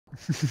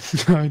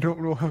I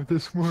don't know how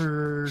this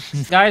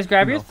works. Guys,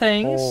 grab your No.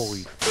 things.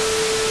 Holy.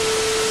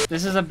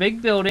 This is a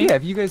big building. Yeah,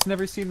 have you guys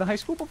never seen the high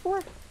school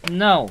before?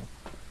 No.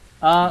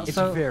 It's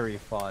So very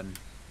fun.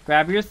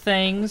 grab your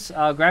things.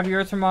 Grab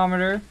your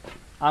thermometer.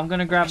 I'm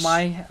gonna grab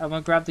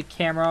the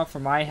camera for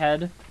my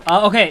head.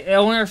 Okay, it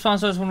only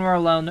responds to us when we're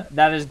alone.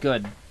 That is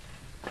good.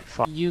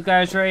 Fuck. You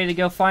guys ready to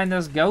go find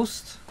this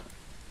ghost?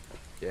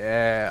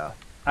 Yeah.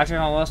 Actually,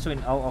 no, what else do we...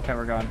 Oh, okay,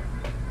 we're going.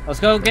 Let's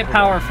go get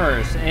power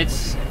first.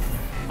 It's...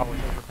 Oh, we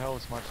don't propel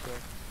as much though.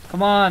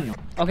 Come on.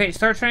 Okay,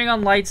 start turning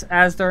on lights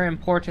as they're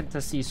important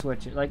to see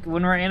switches. Like,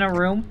 when we're in a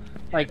room,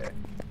 like...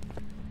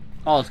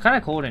 Oh, it's kind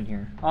of cold in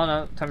here. Oh,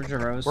 no, temperature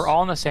rose. We're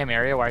all in the same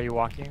area. Why are you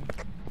walking?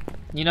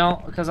 You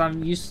know, because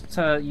I'm used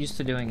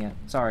to doing it.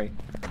 Sorry.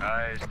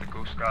 Guys, the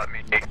ghost got me.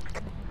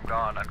 I'm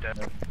gone. I'm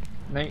dead.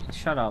 Mate,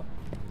 shut up.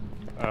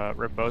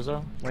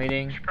 Rebozo?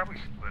 Waiting. We should probably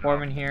split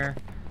Foreman up. here.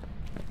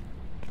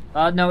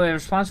 No, it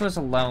responds to us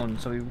alone,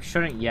 so we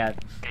shouldn't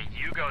yet. Hey,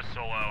 you go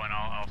solo and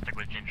I'll stick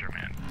with Ginger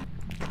Man.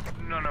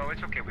 No,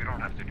 it's okay. We don't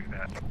have to do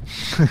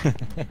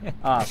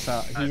that.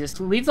 So he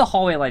just leave the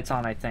hallway lights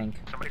on, I think.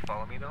 Somebody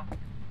follow me though.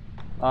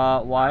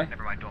 Why?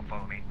 Never mind. Don't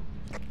follow me.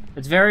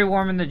 It's very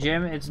warm in the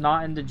gym. It's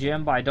not in the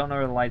gym, but I don't know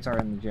where the lights are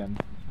in the gym.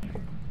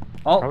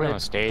 Oh, Probably on the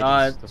stage.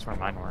 That's where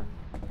mine were.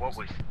 What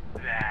was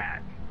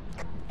that?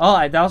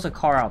 Oh, that was a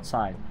car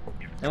outside.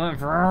 It went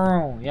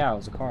vroom. Yeah, it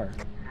was a car.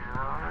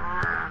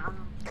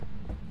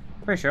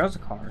 Pretty sure it was a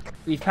car.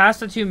 We've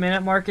passed the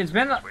 2-minute mark. It's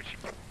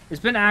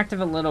been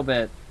active a little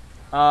bit.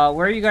 Where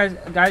are you guys?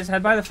 Guys,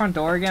 head by the front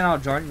door again. I'll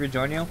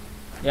rejoin you.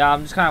 Yeah,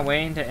 I'm just kind of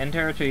waiting to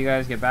enter until you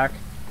guys get back.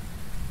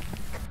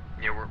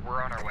 Yeah,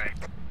 we're on our way.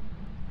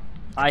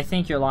 I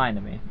think you're lying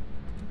to me.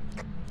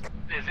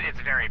 It's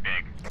very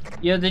big.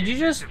 Yeah, did you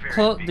just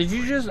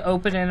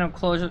open it and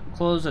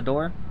close the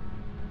door?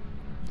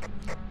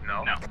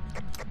 No. No.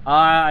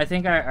 I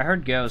think I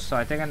heard ghosts, so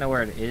I think I know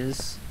where it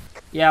is.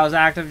 Yeah, it was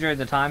active during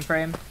the time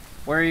frame.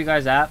 Where are you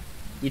guys at?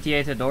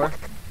 ETA to the door?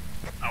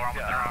 Oh,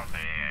 we're almost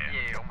there.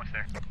 Yeah, almost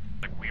there.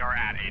 Like, we are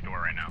at a door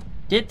right now.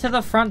 Get to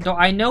the front door.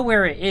 I know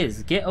where it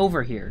is. Get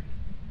over here.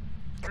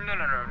 No,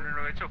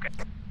 it's okay.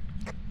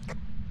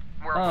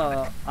 We're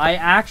almost I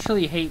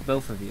actually hate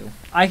both of you.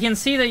 I can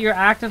see that you're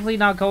actively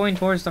not going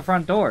towards the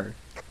front door.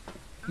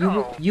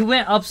 No. You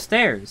went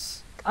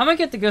upstairs. I'm gonna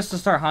get the ghost to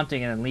start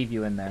hunting and then leave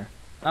you in there.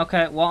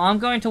 Okay, well, I'm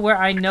going to where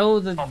I know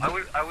the... Oh,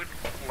 I would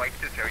like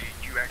to tell you,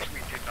 you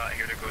actually did not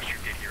hear the ghost. You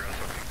did hear us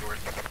opening doors.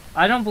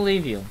 I don't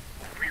believe you.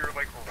 We were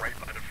like right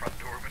by the front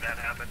door when that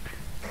happened.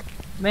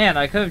 Man,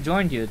 I could have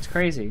joined you. It's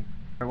crazy.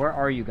 Where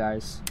are you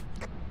guys?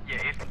 Yeah,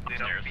 it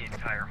lit up the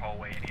entire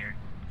hallway in here.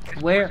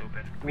 This Where- door's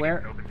open. We where-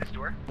 didn't open this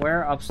door.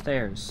 Where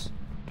upstairs?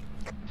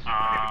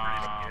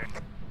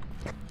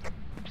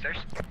 Upstairs?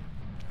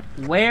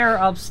 Where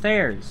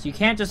upstairs? You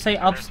can't just say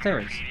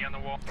upstairs. Graffiti on the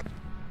wall.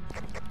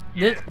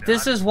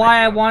 This is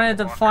why I wanted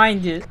to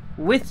find it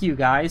with you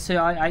guys. So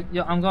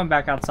I'm going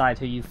back outside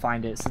till you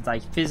find it, since I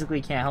physically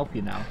can't help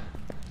you now.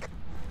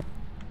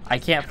 I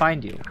can't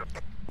find you.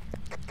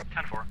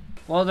 10-4.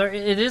 Well,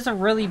 it is a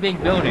really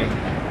big building.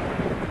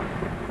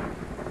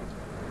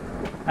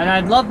 And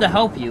I'd love to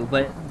help you,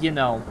 but, you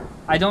know,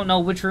 I don't know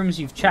which rooms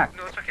you've checked.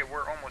 No, it's okay.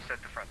 We're almost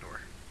at the front door.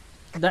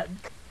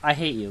 I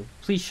hate you.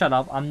 Please shut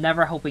up. I'm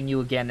never helping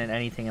you again in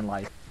anything in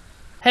life.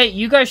 Hey,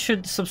 you guys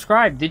should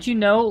subscribe. Did you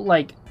know,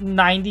 like,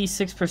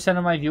 96%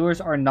 of my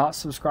viewers are not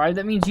subscribed?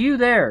 That means you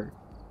there.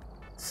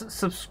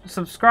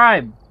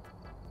 Subscribe.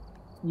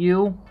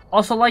 You.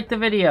 Also like the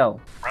video.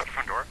 We're at the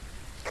front door.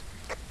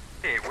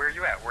 Hey, where are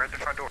you at? We're at the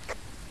front door.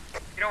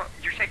 You know what?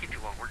 You're taking too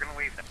long. We're gonna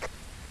leave then.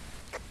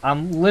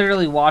 I'm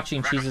literally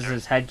watching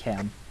Cheesus' head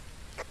cam.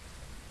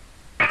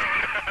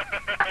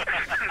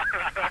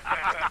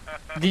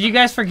 Did you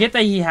guys forget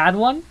that he had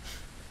one?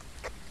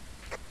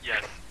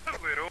 Yes. A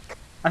little.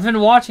 I've been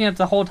watching it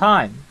the whole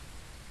time.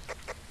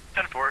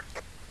 10-4.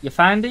 You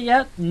found it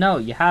yet? No,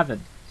 you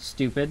haven't.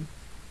 Stupid.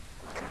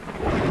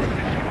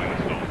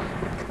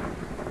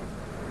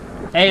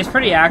 Hey, it's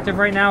pretty active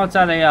right now. It's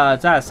at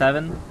a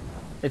 7.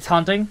 It's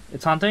hunting.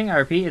 It's hunting. I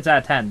repeat, it's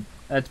at a 10.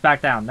 It's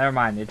back down. Never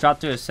mind. It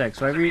dropped to a 6.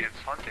 Doesn't Whatever. mean it's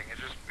hunting. It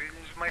just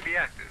might be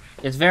active.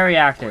 It's very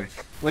active,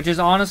 which is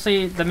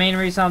honestly the main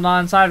reason I'm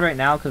not inside right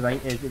now, because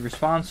it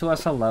responds to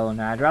us alone,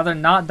 and I'd rather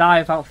not die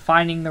without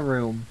finding the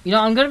room. You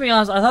know, I'm gonna be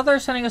honest, I thought they were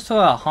sending us to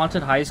a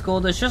haunted high school.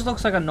 This just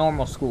looks like a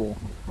normal school.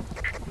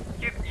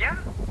 Yeah,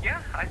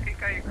 I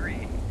think I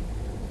agree.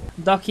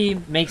 Ducky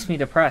makes me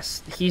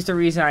depressed. He's the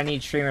reason I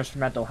need streamers for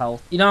mental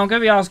health. You know, I'm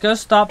gonna be honest, go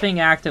stop being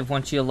active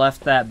once you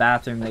left that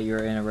bathroom that you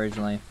were in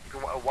originally.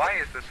 Why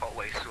is this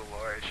hallway so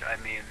large?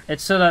 I mean...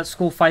 It's so that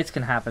school fights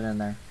can happen in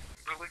there.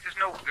 But like, there's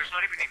not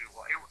even any...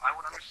 I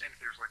would understand if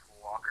there's like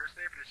lockers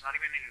there, but there's not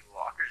even any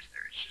lockers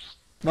there. It's just...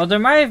 Well, there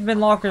might have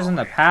been lockers in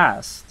the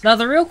past. Now,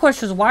 the real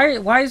question is,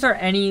 why is there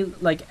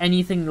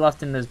anything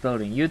left in this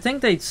building? You'd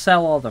think they'd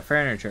sell all the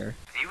furniture.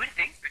 You would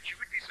think, but you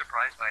would be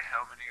surprised by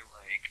how many,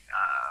 like,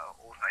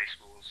 old high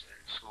schools and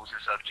schools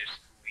and stuff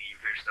just leave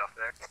their stuff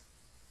there.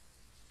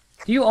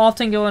 Do you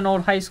often go in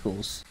old high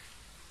schools?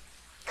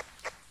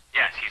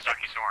 Yes, he's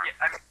Ducky Soren.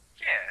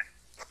 Yeah.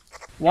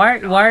 Why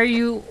are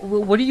you?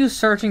 What are you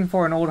searching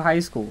for in old high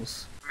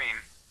schools? I mean,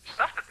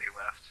 stuff that they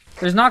left.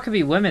 There's not gonna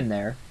be women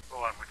there. Go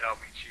on without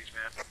me, Cheese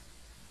Man.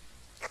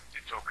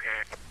 It's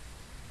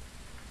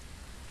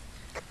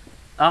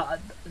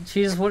okay.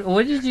 Jesus,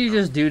 what did you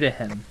just do to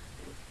him?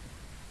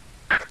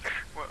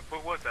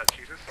 What was that,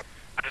 Jesus?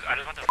 I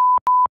just went to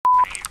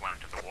and he went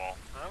to the wall.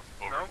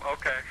 No?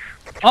 Okay.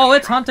 Oh,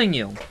 it's hunting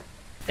you.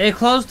 It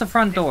closed the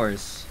front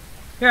doors.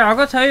 Here, I'll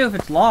go tell you if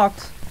it's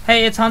locked.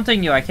 Hey, it's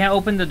hunting you. I can't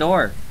open the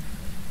door.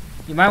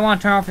 You might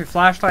want to turn off your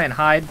flashlight and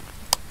hide.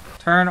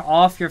 Turn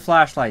off your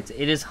flashlights.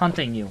 It is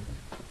hunting you.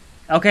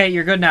 Okay,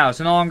 you're good now. It's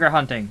no longer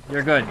hunting.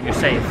 You're good. You're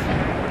safe.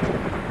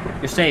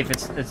 You're safe.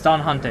 It's done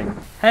hunting.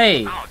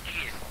 Hey. Oh,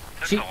 jeez.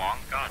 Took so long.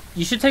 God.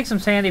 You should take some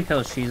sandy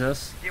pills,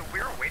 Jesus. Yeah, we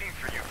were waiting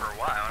for you for a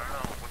while.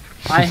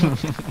 I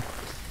don't know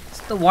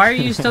what to Why are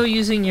you still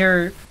using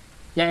your...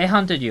 Yeah, it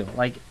hunted you.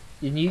 Like,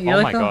 you Oh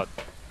like my god.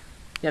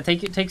 Yeah,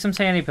 take some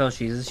sandy pills,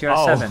 Jesus. You're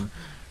at 7.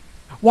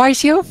 Why is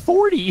he at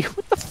 40?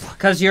 What the fuck?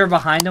 Because you're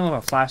behind him with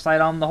a flashlight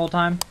on the whole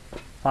time.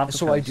 Pop the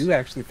So pills. I do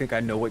actually think I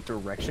know what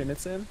direction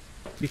it's in,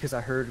 because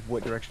I heard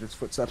what direction its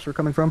footsteps were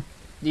coming from.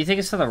 Do you think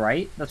it's to the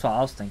right? That's what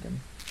I was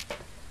thinking.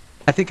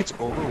 I think it's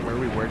over where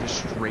we were, just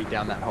straight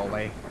down that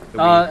hallway.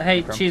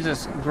 Hey,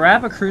 Jesus,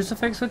 grab a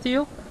crucifix with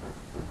you.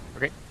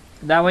 Okay.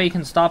 That way you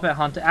can stop at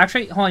hunting.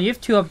 Actually, hold on, you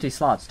have 2 empty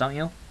slots, don't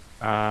you?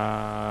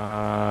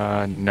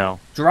 No.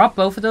 Drop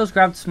both of those,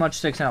 grab the smudge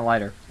sticks and a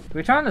lighter. Can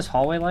we turn on this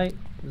hallway light?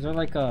 Is there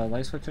like a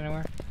light switch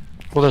anywhere?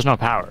 Well, there's no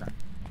power.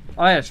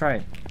 Oh yeah, that's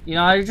right. You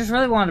know, I just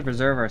really wanted to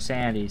preserve our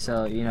sanity,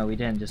 so, you know, we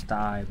didn't just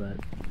die, but...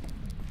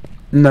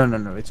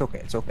 No, it's okay,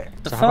 it's okay.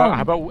 The So phone.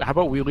 how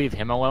about we leave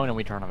him alone and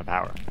we turn on the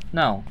power?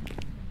 No.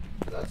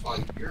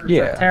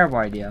 Yeah, It's a terrible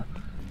idea.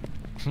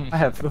 I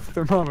have the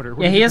thermometer.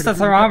 Yeah, he has the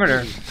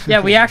thermometer.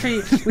 Yeah,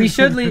 we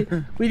should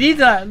leave. We need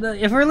the.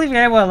 If we're leaving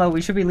anyone alone,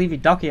 we should be leaving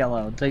Ducky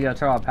alone until you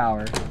turn on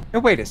power. No,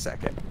 wait a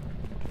second.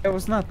 That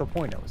was not the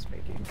point I was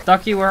making.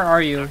 Ducky, where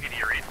are you? Ducky, do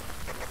you read?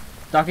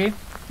 Ducky,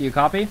 do you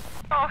copy?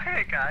 Oh,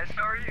 hey guys,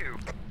 how are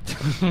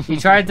you? He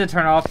tried to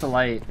turn off the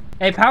light.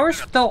 Hey, power's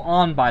still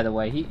on, by the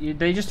way.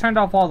 They just turned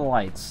off all the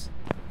lights.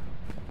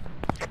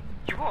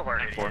 You all are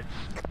idiots.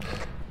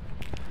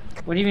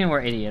 What do you mean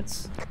we're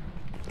idiots?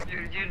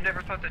 You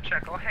never thought to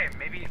check. Oh, hey,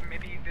 maybe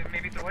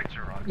the lights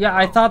are on. Yeah,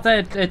 I thought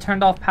that it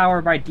turned off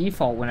power by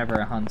default whenever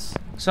it hunts.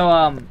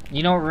 So,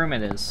 you know what room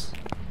it is?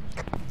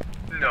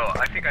 No,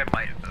 I think I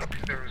might have though,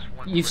 because there was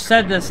one. You've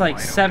said this like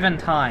 7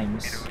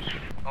 times. And it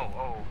was,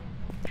 oh,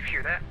 did you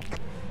hear that?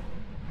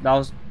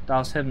 That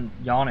was him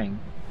yawning.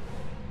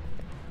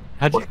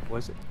 How'd you...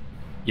 Was it?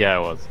 Yeah,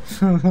 it was.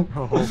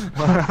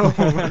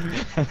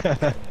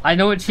 I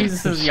know what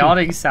Jesus'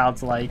 yawning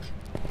sounds like.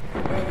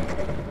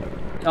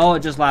 Oh,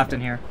 it just laughed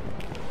in here.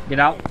 Get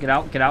out, get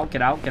out, get out,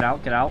 get out, get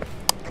out, get out.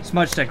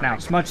 Smudge stick now,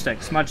 smudge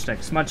stick, smudge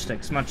stick, smudge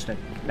stick, smudge stick.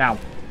 Now.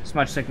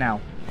 Smudge stick now.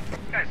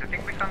 Guys, I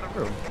think we found the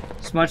room.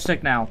 Smudge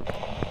stick now.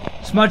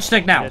 Smudge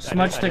stick now,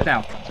 smudge stick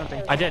now.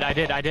 I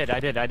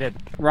did.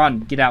 Run,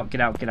 get out, get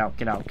out, get out,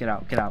 get out, get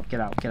out, get out, get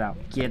out, get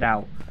out, get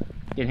out.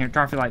 Get in here,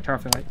 turn off your light, turn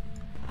off your light.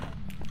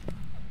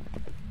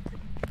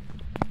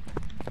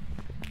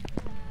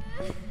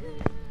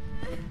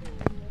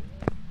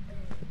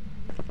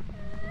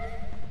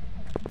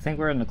 I think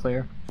we're in the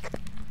clear.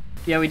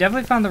 Yeah, we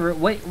definitely found the room.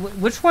 Wait,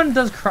 which one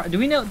does cry? Do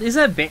we know? Is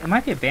that it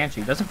might be a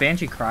banshee? Does a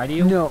banshee cry to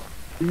you?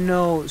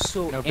 No.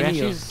 So No, any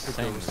banshees of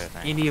the sings, ghosts, I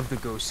think. any of the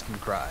ghosts can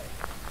cry.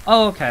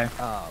 Oh, okay.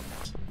 Um,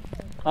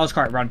 Oh, it's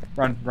crying. Run.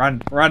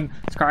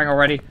 It's crying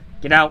already.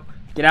 Get out.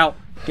 Get out.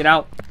 Get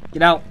out.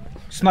 Get out.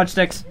 Smudge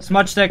sticks.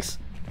 Smudge sticks.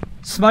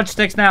 Smudge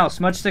sticks now.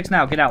 Smudge sticks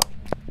now. Get out.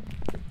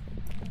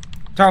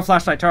 Turn off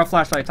flashlight. Turn off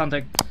flashlight. It's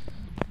hunting.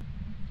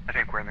 I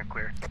think we're in the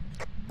clear.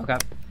 Okay.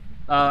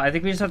 I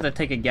think we just have to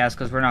take a guess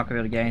because we're not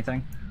going to be able to get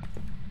anything.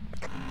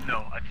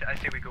 No, I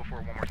say we go for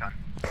it one more time.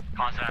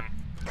 Content.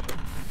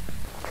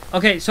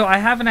 Okay, so I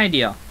have an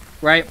idea,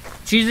 right?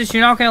 Jesus,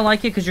 you're not going to like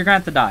it because you're going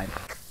to have to die.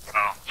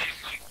 Oh.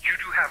 You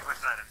do have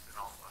less items than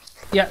all of us.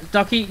 Yeah,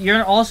 Ducky,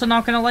 you're also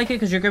not going to like it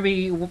because you're going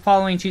to be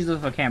following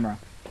Jesus with a camera.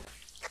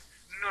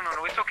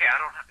 No, it's okay. I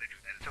don't have to do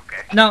that. It's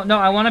okay. No,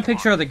 I want a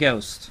picture of the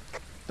ghost.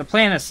 The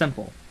plan is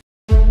simple.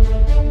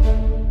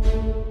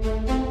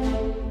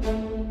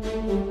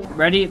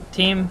 Ready,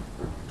 team?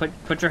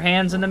 Put your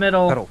hands in the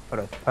middle. Pedal.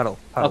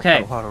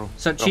 Okay. Pedal,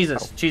 So pedal.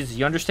 Jesus,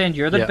 you understand?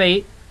 You're the Yeah.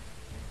 bait,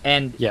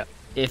 and Yeah.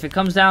 if it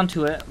comes down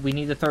to it, we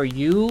need to throw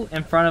you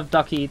in front of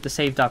Ducky to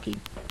save Ducky.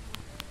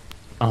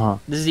 Uh-huh.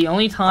 This is the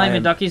only time I in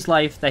am- Ducky's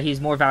life that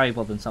he's more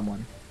valuable than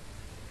someone.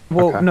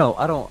 Well, Okay. no,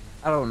 I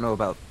don't know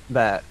about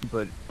that,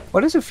 but why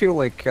does it feel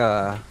like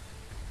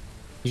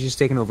he's just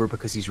taking over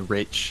because he's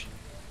rich?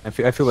 I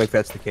feel like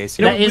that's the case.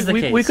 That is the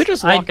case. We could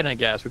just I- lock in, I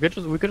guess. We could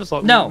just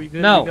lock. No, we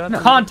no, got-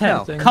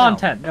 content, No,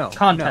 content.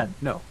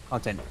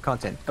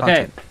 Okay,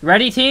 Content.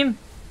 ready, team?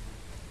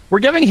 We're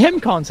giving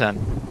him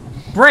content.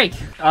 Break.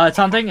 It's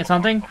hunting.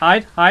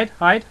 Hide.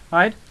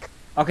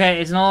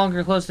 Okay, it's no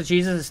longer close to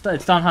Jesus.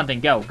 It's done hunting.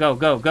 Go. Get to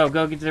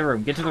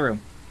the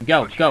room.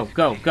 Go. It was doing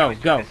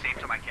the same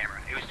to my camera.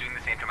 It was doing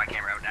the same to my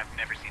camera.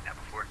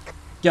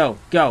 Go,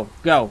 go,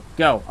 go,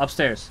 go.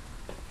 Upstairs.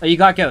 Oh, you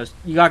got ghost.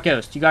 You got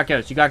ghost. You got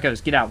ghost. You got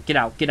ghost. Get out. Get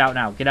out. Get out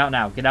now. Get out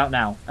now. Get out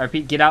now. I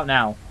repeat, get out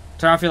now.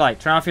 Turn off your light.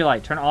 Turn off your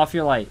light. Turn off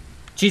your light.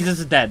 Cheesus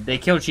is dead. They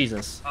killed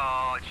Cheesus.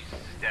 Oh, Jesus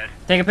is dead.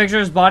 Take a picture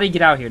of his body.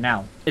 Get out here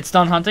now. It's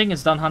done hunting.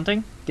 It's done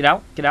hunting. Get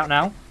out. Get out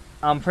now.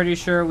 I'm pretty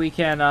sure we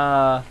can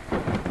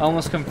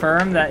almost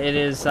confirm that it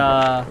is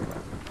what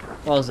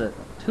was it?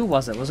 Who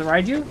was it? Was it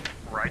Raiju?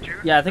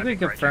 Raiju? Yeah, I think we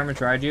can confirm it's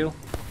Raiju.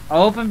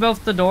 I'll open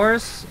both the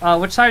doors.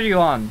 Which side are you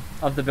on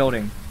of the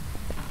building?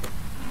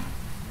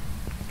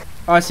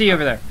 Oh, I see you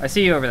over there. I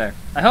see you over there.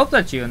 I hope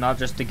that's you and not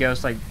just the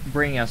ghost, like,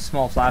 bringing a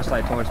small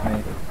flashlight towards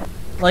me.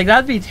 Like,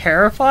 that'd be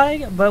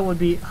terrifying, but it would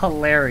be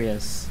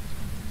hilarious.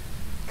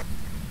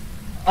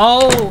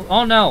 Oh!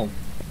 Oh, no.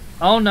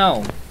 Oh,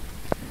 no.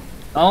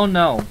 Oh,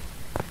 no.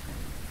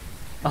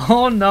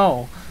 Oh,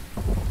 no.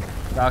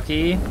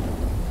 Ducky.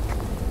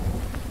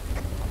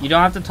 You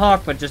don't have to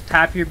talk, but just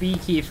tap your B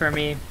key for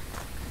me.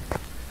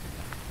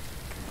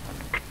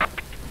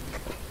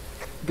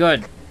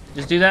 Good.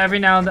 Just do that every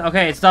now and then.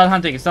 Okay, it's done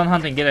hunting. It's done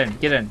hunting. Get in.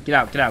 Get in. Get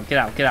out. Get out. Get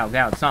out. Get out. Get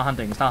out. It's not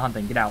hunting. It's not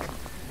hunting. Get out.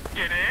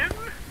 Get in?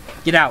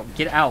 Get out.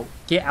 Get out.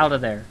 Get out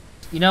of there.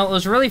 You know, it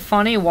was really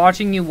funny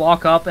watching you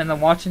walk up and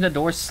then watching the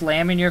door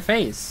slam in your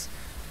face.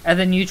 And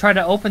then you try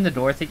to open the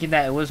door thinking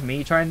that it was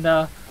me trying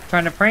to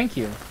prank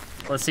you.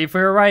 Let's see if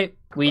we were right.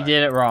 We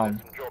did it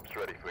wrong.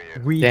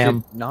 We Damn.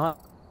 did not.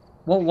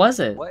 What was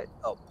it? What?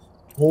 A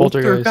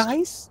Poltergeist.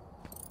 poltergeist?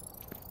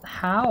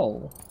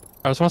 How?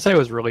 I just want to say it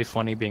was really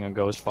funny being a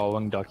ghost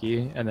following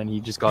Ducky, and then he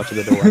just got to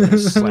the door and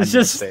just slammed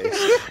Just- in his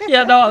face.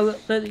 Yeah, no,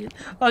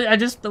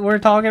 we're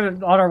talking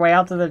on our way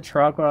out to the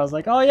truck where I was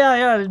like, oh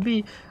yeah, it'd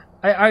be,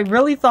 I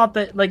really thought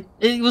that, like,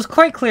 it was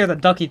quite clear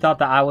that Ducky thought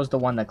that I was the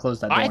one that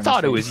closed that door. I in his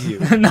thought it face. was you.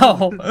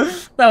 No,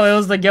 it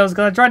was the ghost,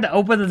 because I tried to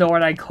open the door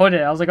and I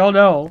couldn't. I was like, oh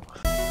no.